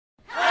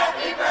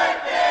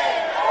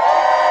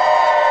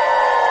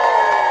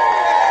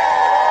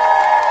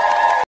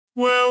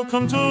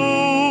Welcome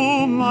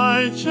to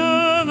my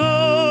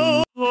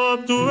channel,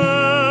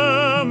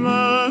 Abdurrehman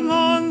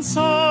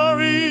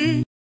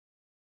Ansari.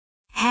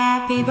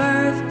 Happy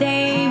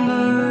birthday,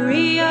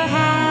 Maria,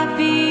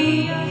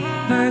 happy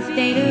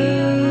birthday to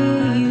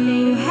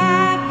you.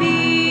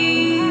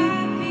 Happy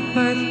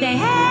birthday,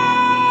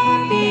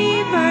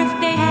 happy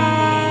birthday,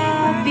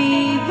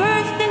 happy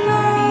birthday,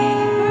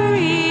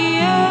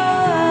 Maria.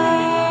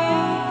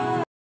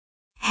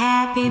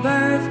 Happy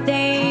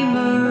birthday,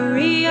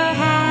 Maria,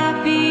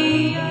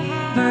 happy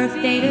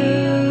birthday to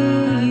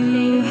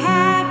you.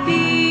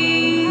 Happy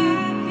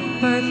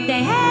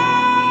birthday,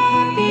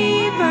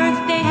 happy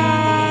birthday,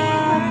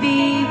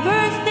 happy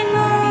birthday,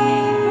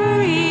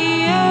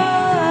 Maria.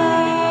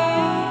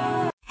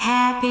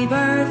 Happy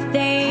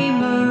birthday,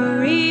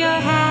 Maria,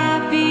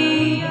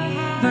 happy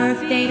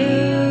birthday to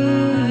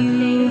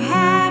you.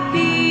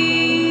 Happy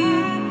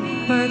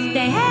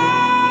birthday,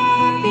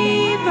 happy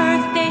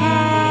birthday,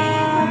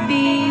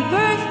 happy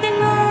birthday,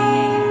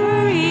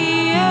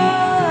 Maria.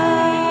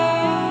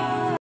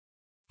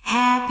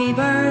 Happy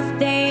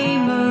birthday,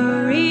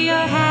 Maria,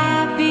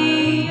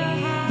 happy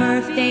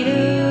birthday to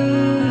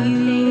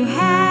you.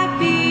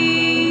 Happy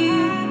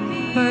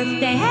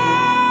birthday,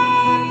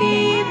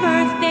 happy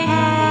birthday,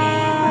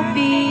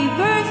 happy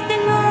birthday,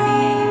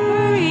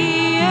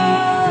 Maria.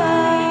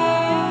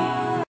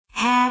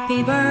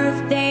 Happy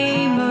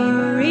birthday,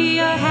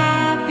 Maria,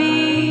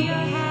 happy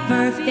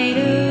birthday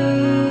to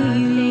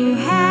you.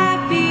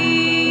 Happy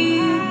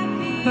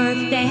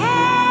birthday,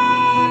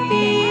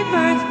 happy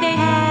birthday,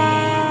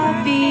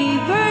 happy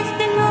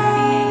birthday,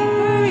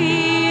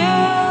 Maria.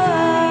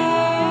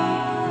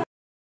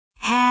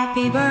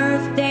 Happy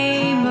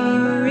birthday,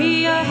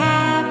 Maria,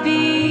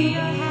 happy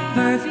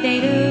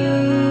birthday to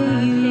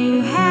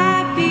you.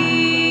 Happy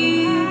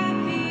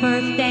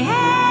birthday,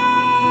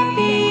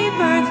 happy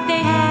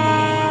birthday,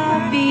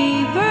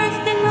 happy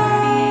birthday,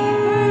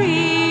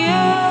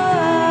 Maria.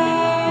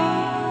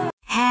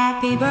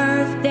 Happy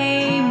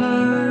birthday,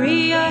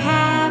 Maria,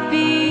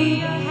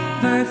 happy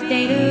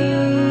birthday to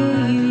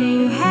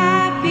you.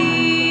 Happy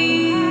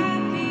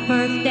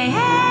birthday,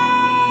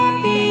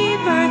 happy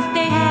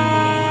birthday,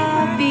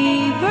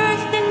 happy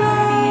birthday,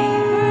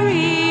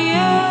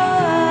 Maria.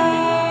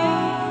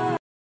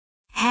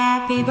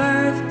 Happy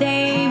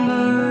birthday,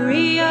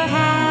 Maria,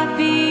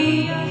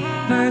 happy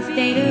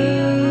birthday to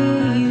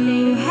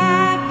you.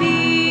 Happy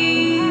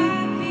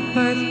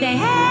birthday,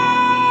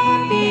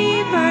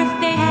 happy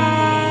birthday,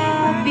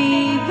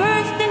 happy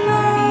birthday,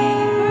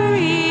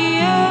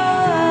 Maria.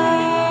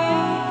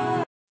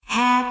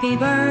 Happy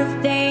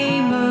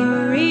birthday,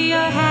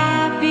 Maria,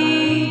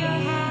 happy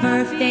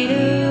birthday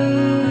to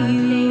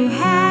you.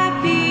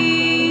 Happy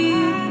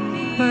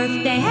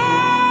birthday,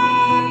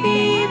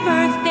 happy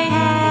birthday,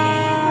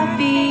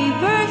 happy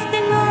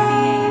birthday,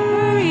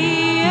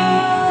 Maria.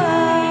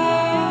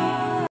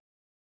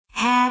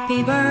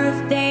 Happy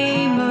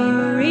birthday,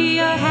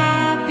 Maria,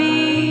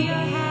 happy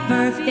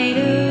birthday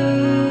to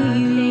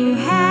you.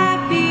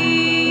 Happy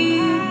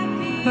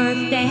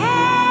birthday,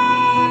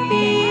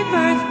 happy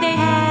birthday,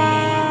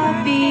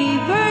 happy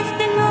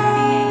birthday,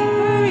 Maria.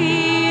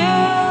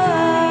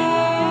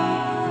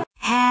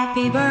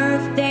 Happy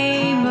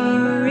birthday,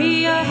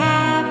 Maria,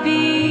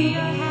 happy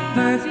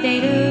birthday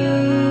to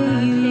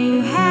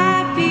you.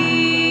 Happy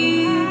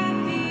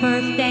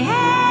birthday,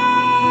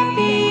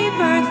 happy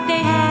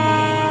birthday,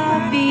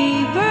 happy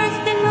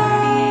birthday,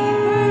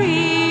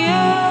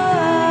 Maria.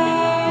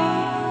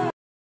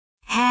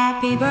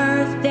 Happy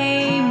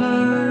birthday,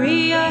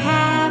 Maria,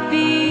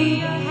 happy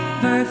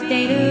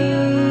birthday to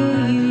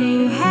you.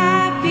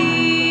 Happy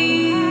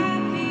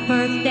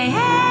birthday,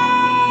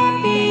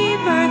 happy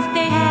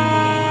birthday,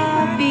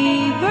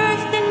 happy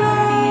birthday,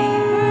 Maria.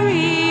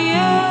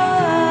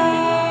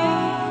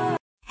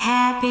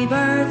 Happy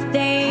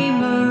birthday,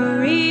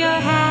 Maria,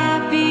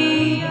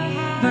 happy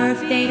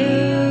birthday to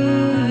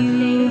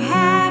you.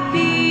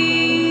 Happy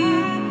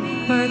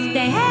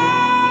birthday,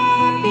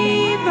 happy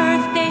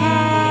birthday,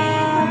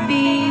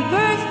 happy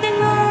birthday,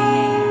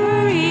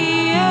 Maria.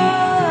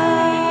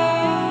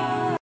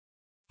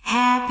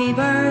 Happy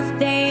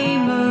birthday,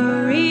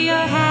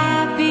 Maria,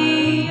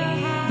 happy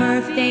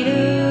birthday to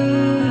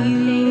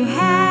you.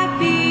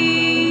 Happy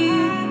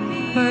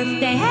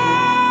birthday,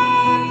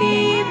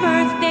 happy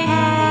birthday,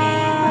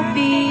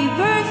 happy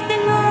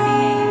birthday,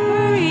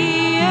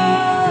 Maria.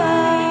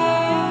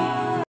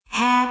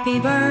 Happy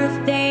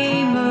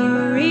birthday,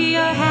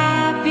 Maria,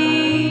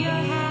 happy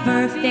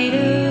birthday to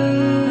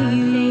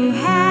you.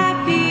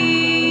 Happy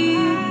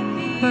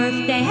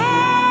birthday,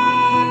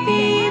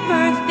 happy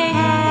birthday,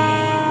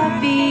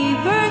 happy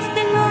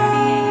birthday,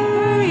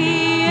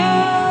 Maria.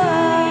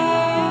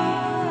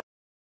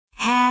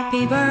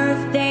 Happy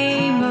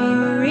birthday,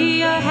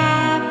 Maria,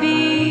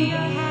 happy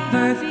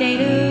birthday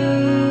to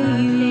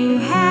you.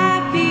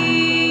 Happy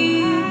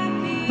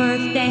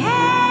birthday,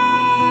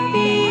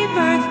 happy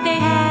birthday,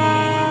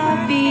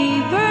 happy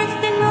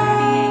birthday,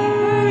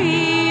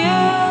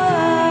 Maria.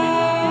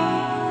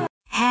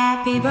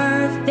 Happy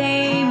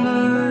birthday,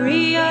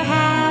 Maria,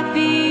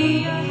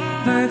 happy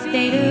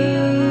birthday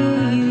to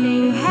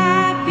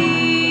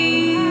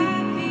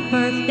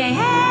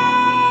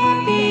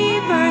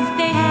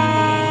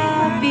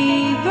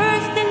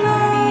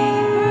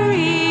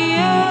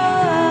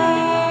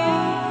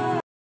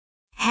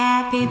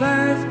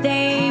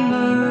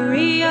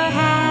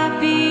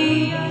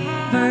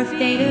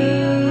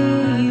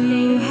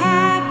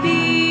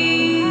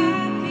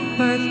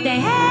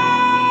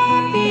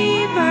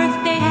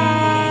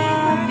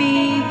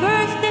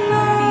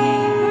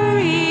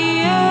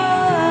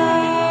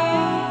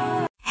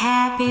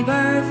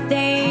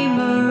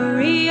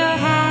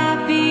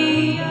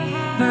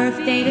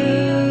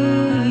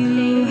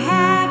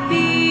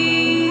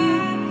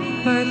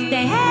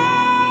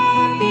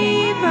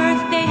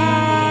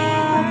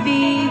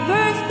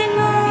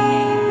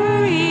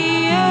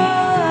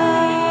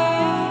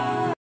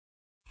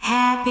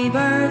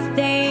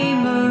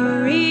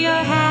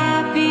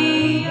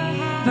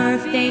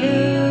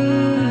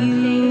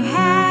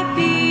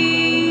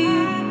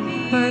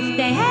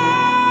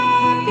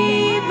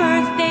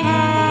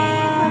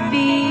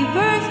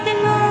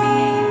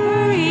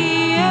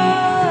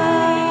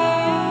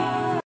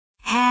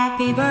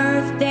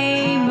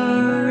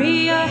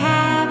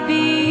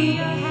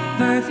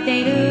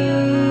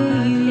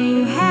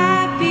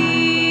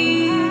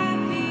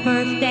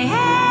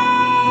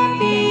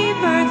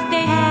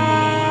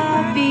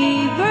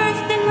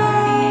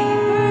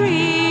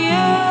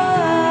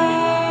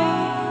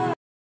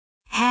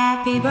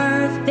Happy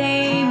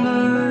birthday,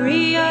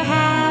 Maria,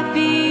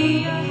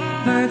 happy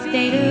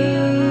birthday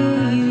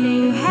to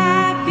you.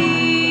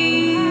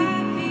 Happy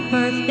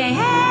birthday,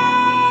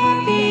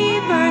 happy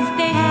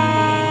birthday,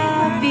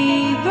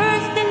 happy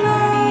birthday,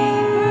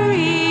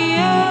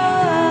 Maria.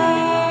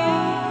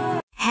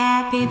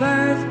 Happy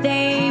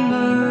birthday,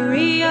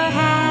 Maria,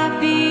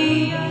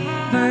 happy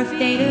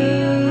birthday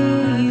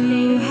to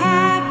you.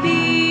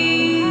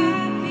 Happy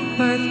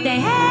birthday,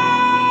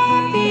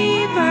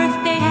 happy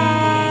birthday,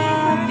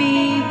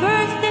 happy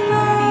birthday,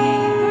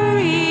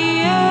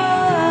 Maria.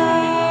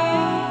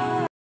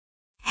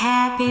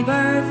 Happy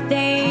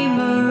birthday,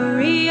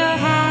 Maria,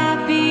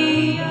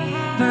 happy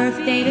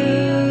birthday to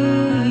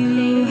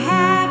you.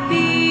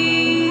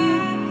 Happy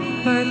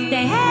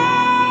birthday,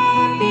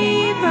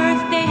 happy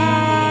birthday,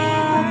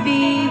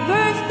 happy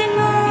birthday,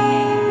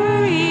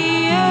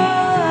 Maria.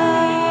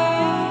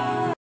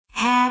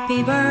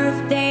 Happy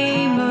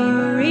birthday,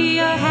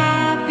 Maria,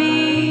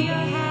 happy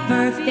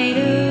birthday to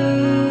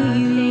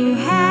you.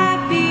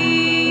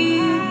 Happy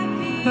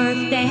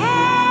birthday,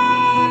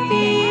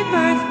 happy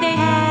birthday,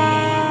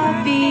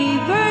 happy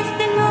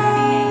birthday,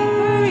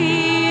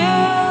 Maria.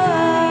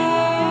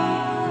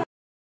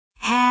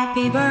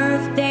 Happy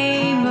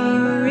birthday,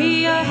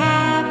 Maria,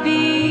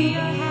 happy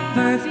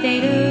birthday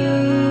to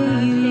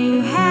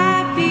you.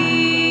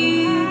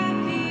 Happy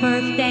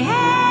birthday,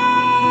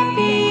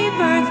 happy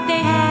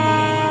birthday,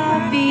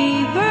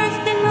 happy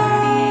birthday,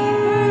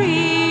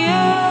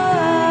 Maria.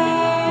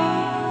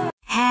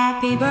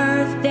 Happy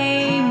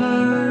birthday,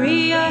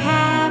 Maria,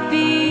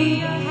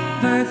 happy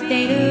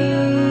birthday to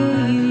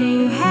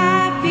you.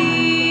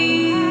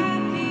 Happy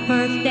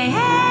birthday,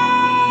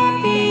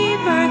 happy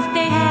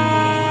birthday,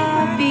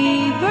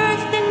 happy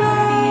birthday,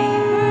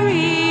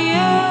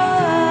 Maria.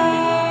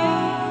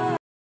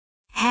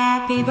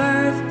 Happy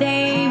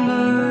birthday,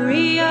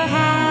 Maria,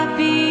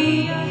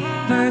 happy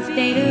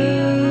birthday to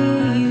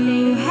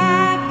you.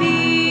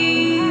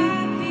 Happy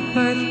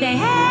birthday,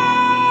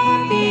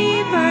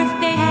 happy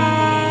birthday,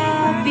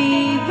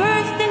 happy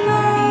birthday,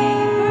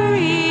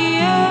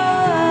 Maria.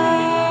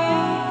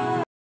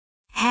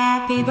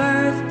 Happy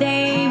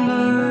birthday,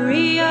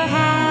 Maria,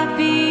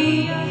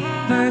 happy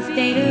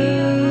birthday to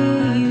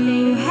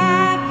you.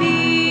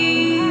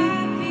 Happy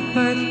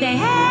birthday,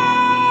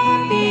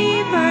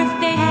 happy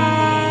birthday,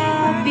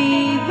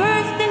 happy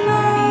birthday,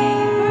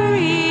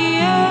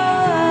 Maria.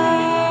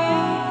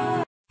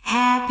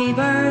 Happy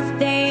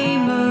birthday,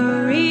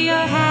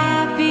 Maria,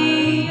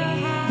 happy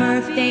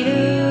birthday to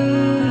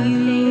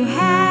you.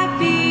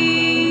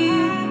 Happy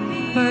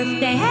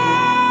birthday,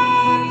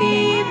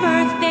 happy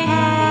birthday,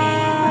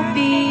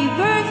 happy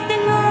birthday,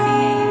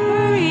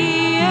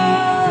 Maria.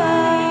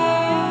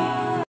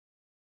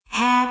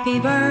 Happy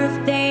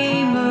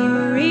birthday,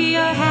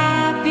 Maria,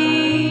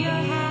 happy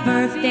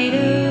birthday to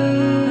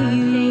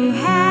you.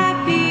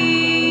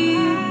 Happy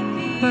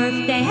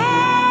birthday,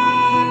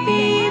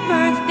 happy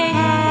birthday,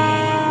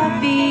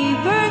 happy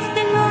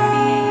birthday,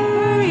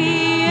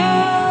 Maria.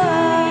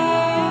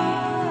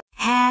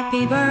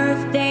 Happy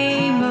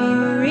birthday,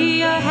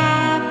 Maria,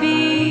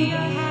 happy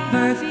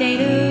birthday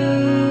to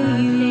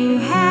you.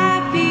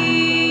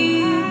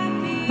 Happy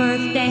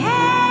birthday,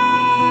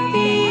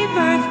 happy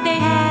birthday,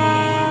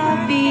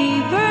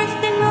 happy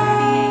birthday,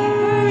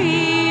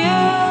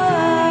 Maria.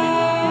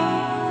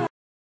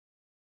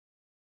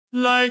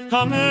 Like,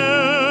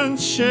 comment,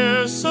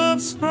 share,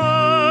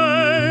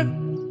 subscribe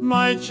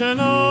my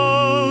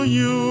channel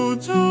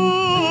YouTube.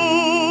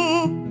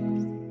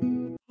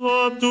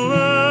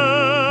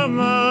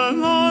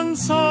 Abdurrehman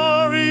Ansari.